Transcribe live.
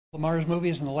Mars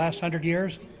movies in the last 100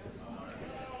 years?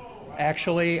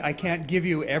 Actually, I can't give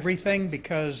you everything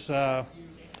because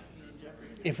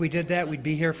if we did that, we'd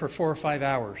be here for 4 or 5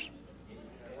 hours.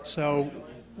 So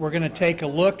we're going to take a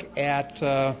look at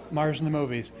Mars in the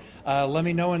movies. Let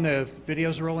me know when the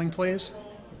video's rolling, please.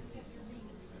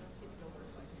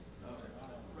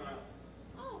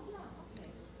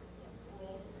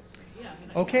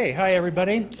 Okay, hi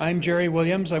everybody. I'm Gerry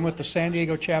Williams. I'm with the San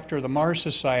Diego chapter of the Mars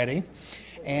Society.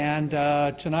 And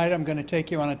tonight I'm going to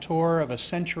take you on a tour of a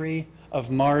century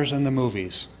of Mars in the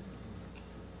movies.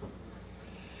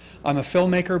 I'm a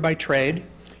filmmaker by trade.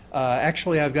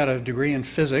 Actually, I've got a degree in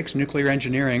physics, nuclear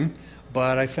engineering,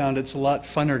 but I found it's a lot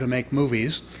funner to make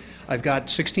movies. I've got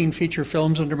 16 feature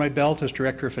films under my belt as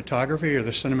director of photography or the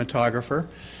cinematographer,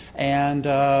 and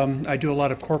I do a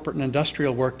lot of corporate and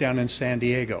industrial work down in San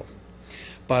Diego.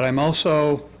 But I'm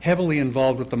also heavily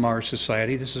involved with the Mars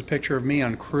Society. This is a picture of me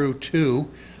on Crew 2.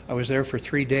 I was there for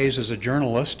 3 days as a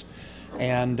journalist,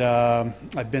 and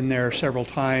I've been there several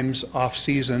times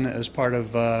off-season as part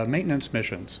of maintenance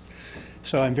missions.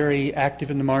 So I'm very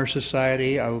active in the Mars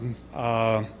Society.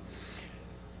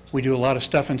 We do a lot of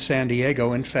stuff in San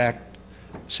Diego. In fact,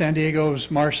 San Diego's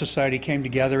Mars Society came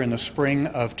together in the spring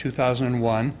of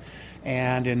 2001,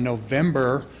 and in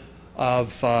November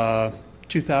of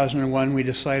 2001, we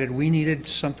decided we needed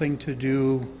something to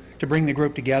do to bring the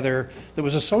group together that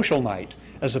was a social night,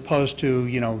 as opposed to,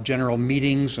 you know, general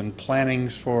meetings and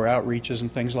plannings for outreaches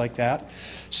and things like that.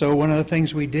 So one of the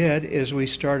things we did is we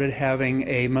started having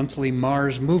a monthly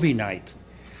Mars movie night.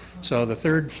 So the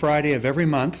third Friday of every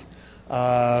month,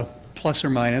 plus or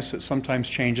minus, it sometimes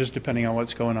changes depending on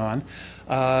what's going on.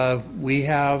 We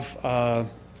have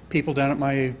people down at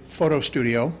my photo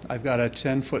studio. I've got a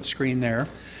 10-foot screen there.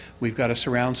 We've got a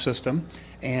surround system,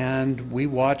 and we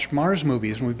watch Mars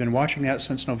movies, and we've been watching that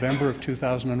since November of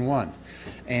 2001.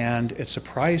 And it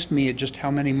surprised me at just how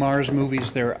many Mars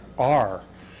movies there are.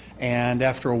 And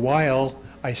after a while,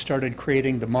 I started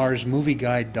creating the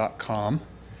MarsMovieGuide.com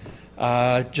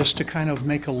just to kind of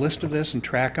make a list of this and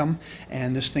track them.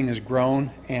 And this thing has grown,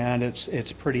 and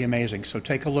it's pretty amazing. So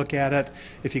take a look at it.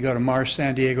 If you go to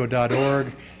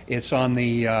marssandiego.org, it's on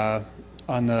the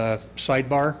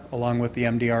sidebar, along with the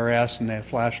MDRS and the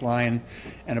flash line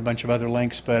and a bunch of other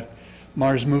links, but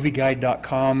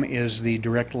MarsMovieGuide.com is the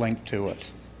direct link to it.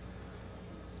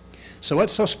 So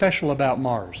what's so special about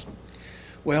Mars?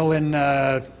 Well, in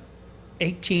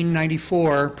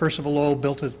 1894, Percival Lowell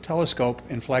built a telescope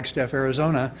in Flagstaff,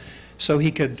 Arizona, so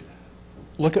he could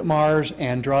look at Mars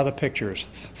and draw the pictures.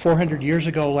 400 years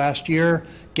ago last year,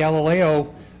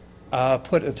 Galileo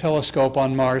put a telescope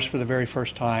on Mars for the very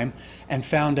first time and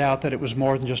found out that it was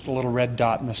more than just a little red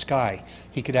dot in the sky.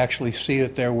 He could actually see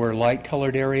that there were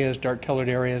light-colored areas, dark-colored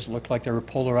areas. It looked like there were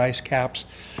polar ice caps.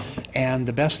 And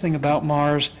the best thing about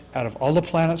Mars, out of all the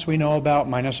planets we know about,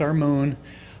 minus our moon,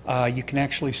 you can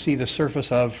actually see the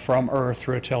surface of from Earth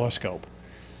through a telescope.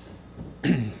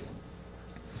 In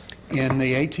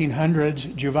the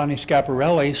 1800s, Giovanni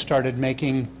Schiaparelli started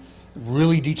making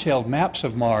really detailed maps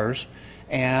of Mars,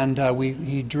 and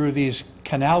he drew these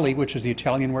canali, which is the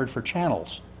Italian word for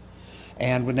channels.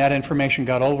 And when that information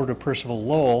got over to Percival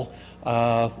Lowell,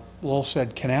 Lowell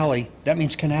said, canali, that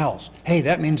means canals. Hey,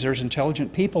 that means there's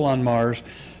intelligent people on Mars,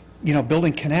 you know,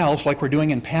 building canals like we're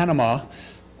doing in Panama,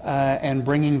 and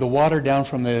bringing the water down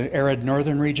from the arid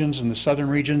northern regions and the southern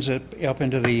regions up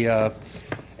into the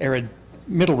arid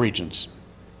middle regions.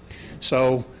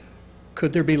 So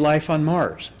could there be life on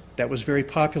Mars? That was very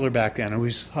popular back then. And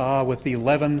we saw with the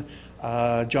 11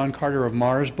 John Carter of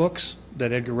Mars books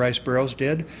that Edgar Rice Burroughs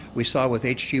did. We saw with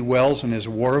H.G. Wells and his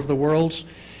War of the Worlds.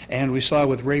 And we saw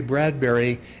with Ray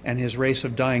Bradbury and his Race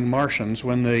of Dying Martians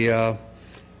when the,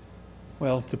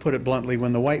 well, to put it bluntly,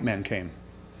 when the white man came.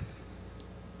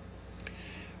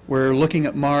 We're looking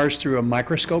at Mars through a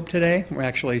microscope today. We're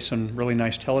actually some really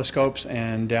nice telescopes,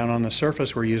 and down on the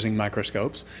surface we're using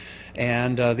microscopes.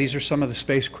 And these are some of the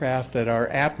spacecraft that are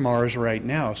at Mars right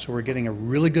now. So we're getting a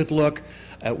really good look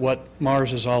at what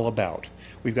Mars is all about.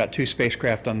 We've got 2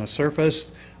 spacecraft on the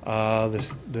surface.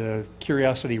 The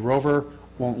Curiosity rover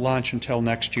won't launch until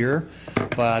next year,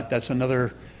 but that's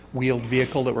another wheeled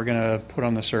vehicle that we're going to put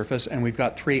on the surface, and we've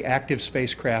got 3 active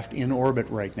spacecraft in orbit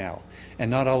right now,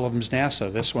 and not all of them's NASA.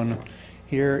 This one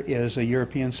here is a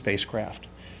European spacecraft.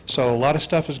 So a lot of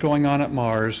stuff is going on at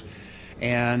Mars,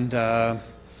 and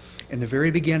in the very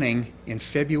beginning, in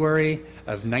February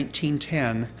of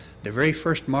 1910, the very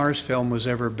first Mars film was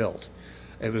ever built.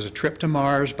 It was a trip to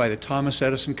Mars by the Thomas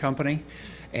Edison Company,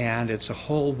 and it's a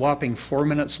whole whopping 4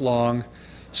 minutes long,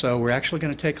 so we're actually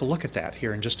going to take a look at that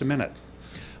here in just a minute.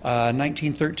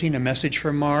 1913, A Message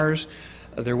from Mars.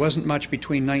 There wasn't much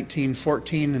between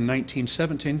 1914 and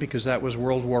 1917 because that was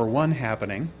World War I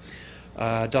happening.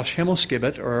 Das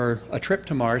Himmelskibet, or A Trip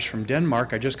to Mars from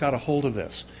Denmark, I just got a hold of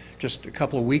this just a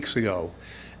couple of weeks ago.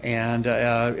 And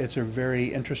it's a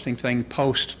very interesting thing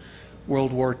post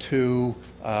World War II,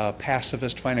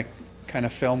 pacifist kind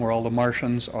of film where all the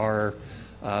Martians are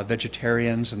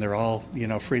vegetarians and they're all, you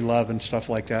know, free love and stuff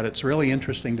like that. It's really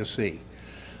interesting to see.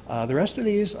 The rest of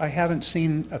these I haven't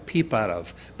seen a peep out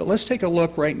of. But let's take a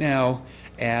look right now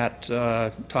at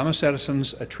Thomas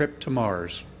Edison's A Trip to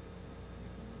Mars.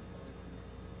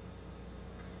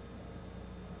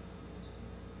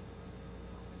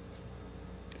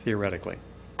 Theoretically.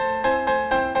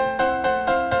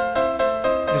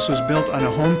 This was built on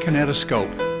a home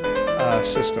kinetoscope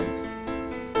system.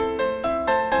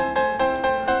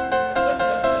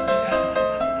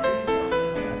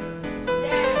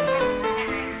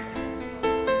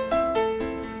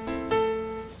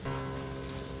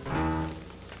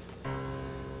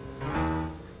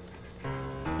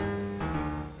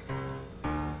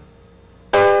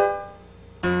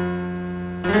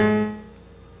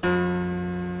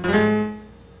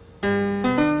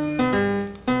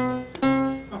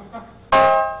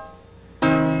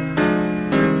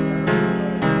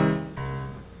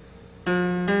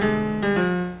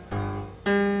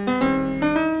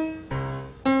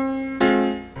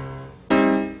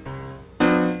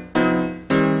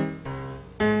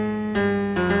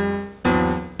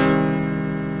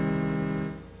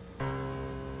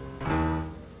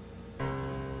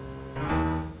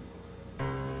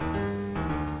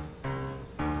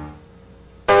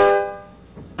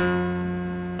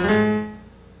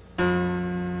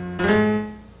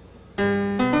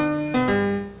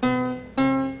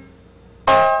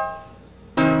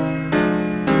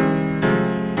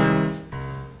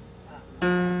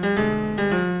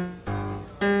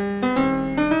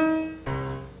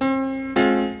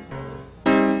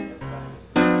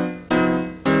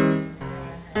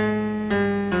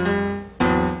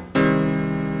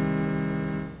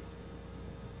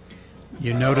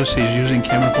 You notice he's using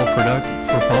chemical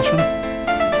propulsion?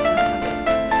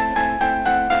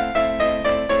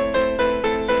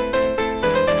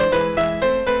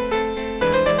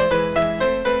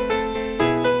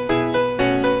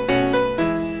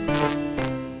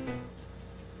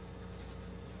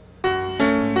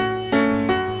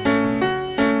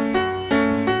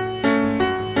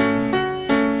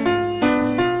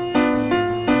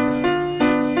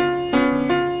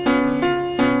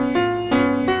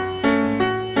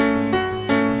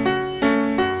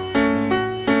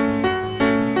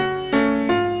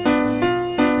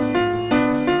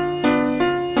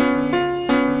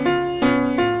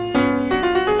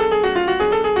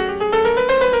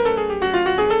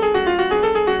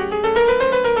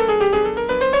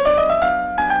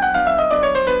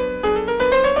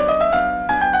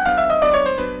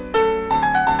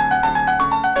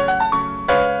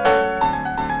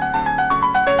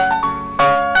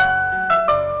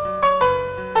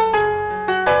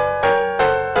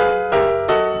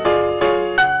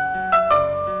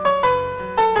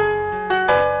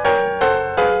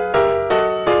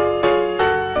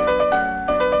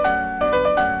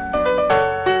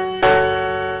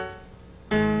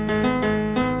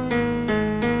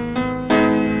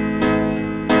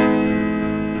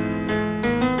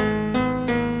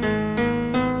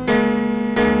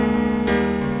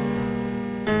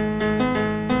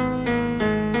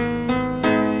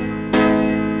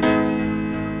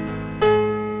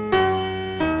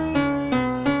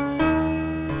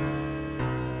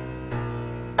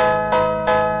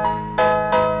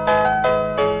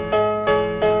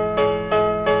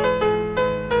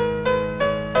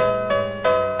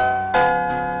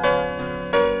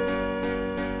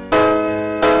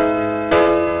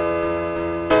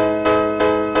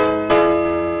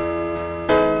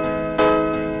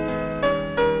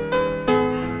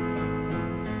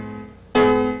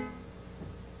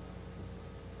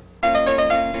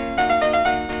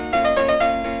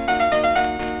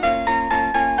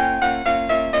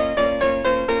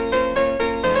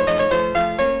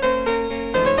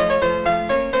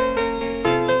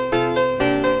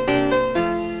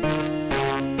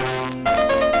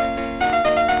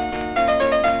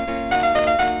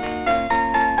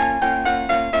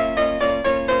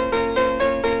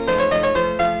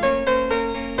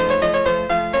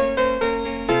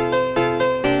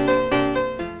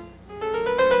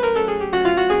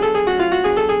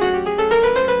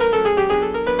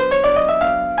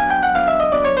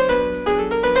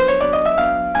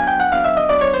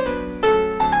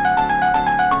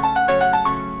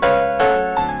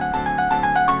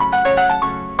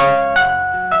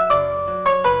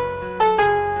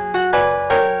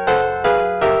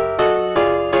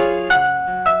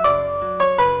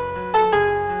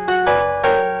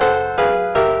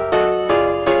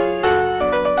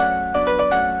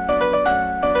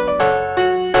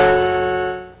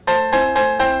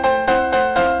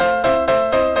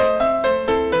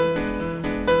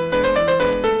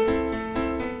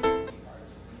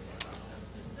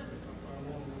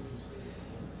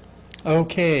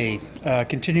 Okay,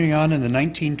 continuing on in the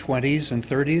 1920s and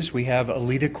 30s, we have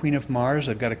Alita, Queen of Mars.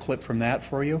 I've got a clip from that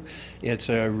for you. It's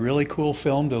a really cool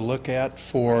film to look at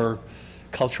for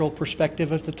cultural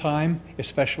perspective at the time,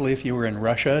 especially if you were in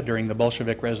Russia during the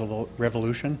Bolshevik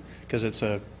Revolution, because it's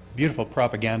a beautiful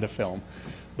propaganda film.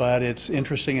 But it's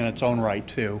interesting in its own right,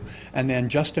 too. And then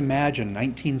just imagine,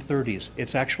 1930s,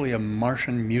 it's actually a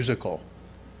Martian musical.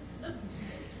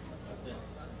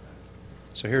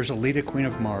 So here's Alita, Queen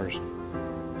of Mars.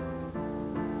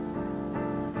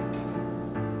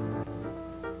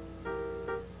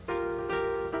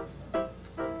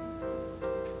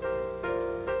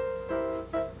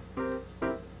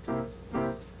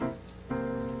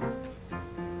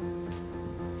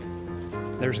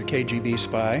 There's a KGB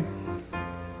spy.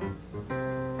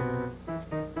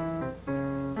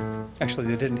 Actually,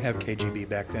 they didn't have KGB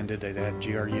back then, did they? They had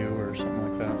GRU or something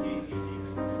like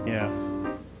that. Yeah.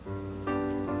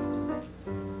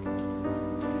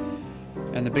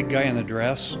 And the big guy in the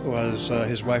dress was,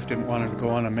 his wife didn't want him to go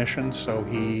on a mission, so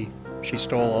she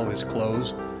stole all his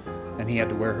clothes, and he had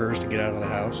to wear hers to get out of the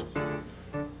house.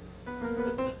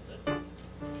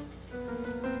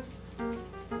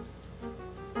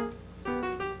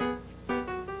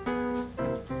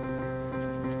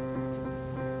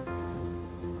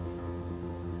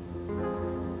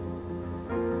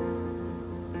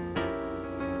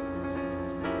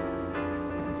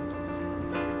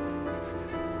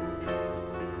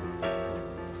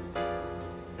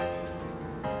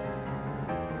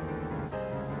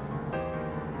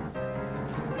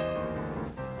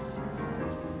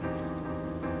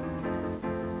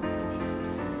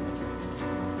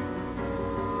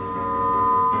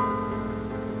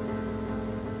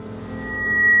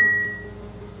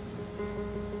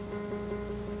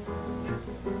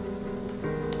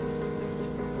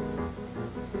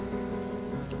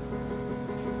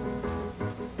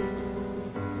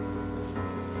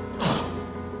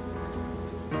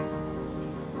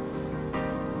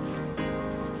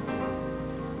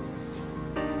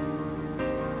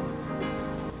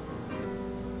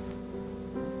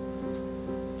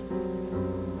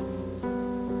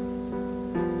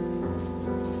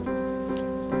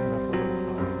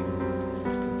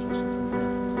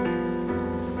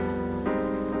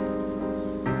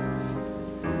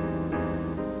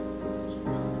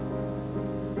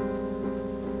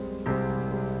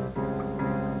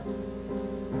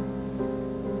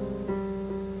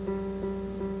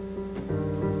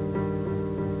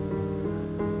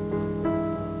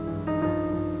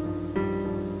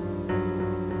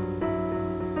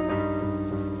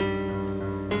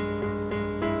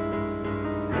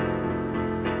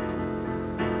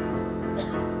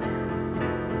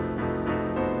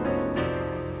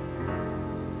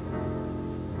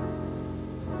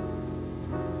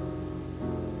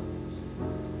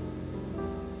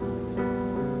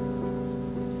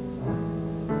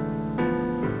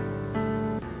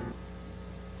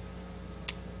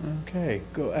 Okay,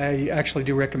 I actually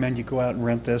do recommend you go out and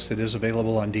rent this. It is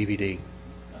available on DVD.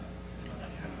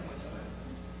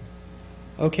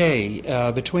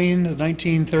 Okay, between the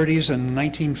 1930s and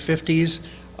 1950s,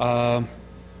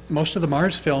 most of the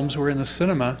Mars films were in the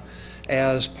cinema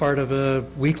as part of a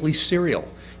weekly serial.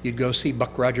 You'd go see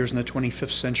Buck Rogers in the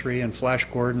 25th Century and Flash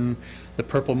Gordon, The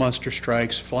Purple Monster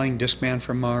Strikes, Flying Discman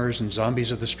from Mars, and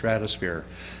Zombies of the Stratosphere.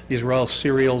 These were all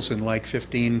serials in like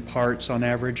 15 parts on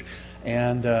average.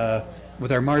 And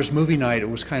with our Mars movie night, it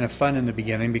was kind of fun in the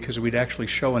beginning because we'd actually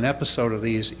show an episode of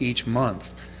these each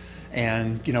month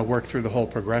and, you know, work through the whole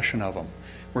progression of them.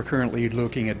 We're currently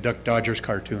looking at Duck Dodgers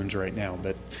cartoons right now,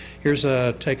 but here's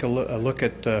take a look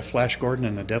at Flash Gordon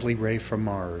and the Deadly Ray from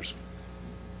Mars.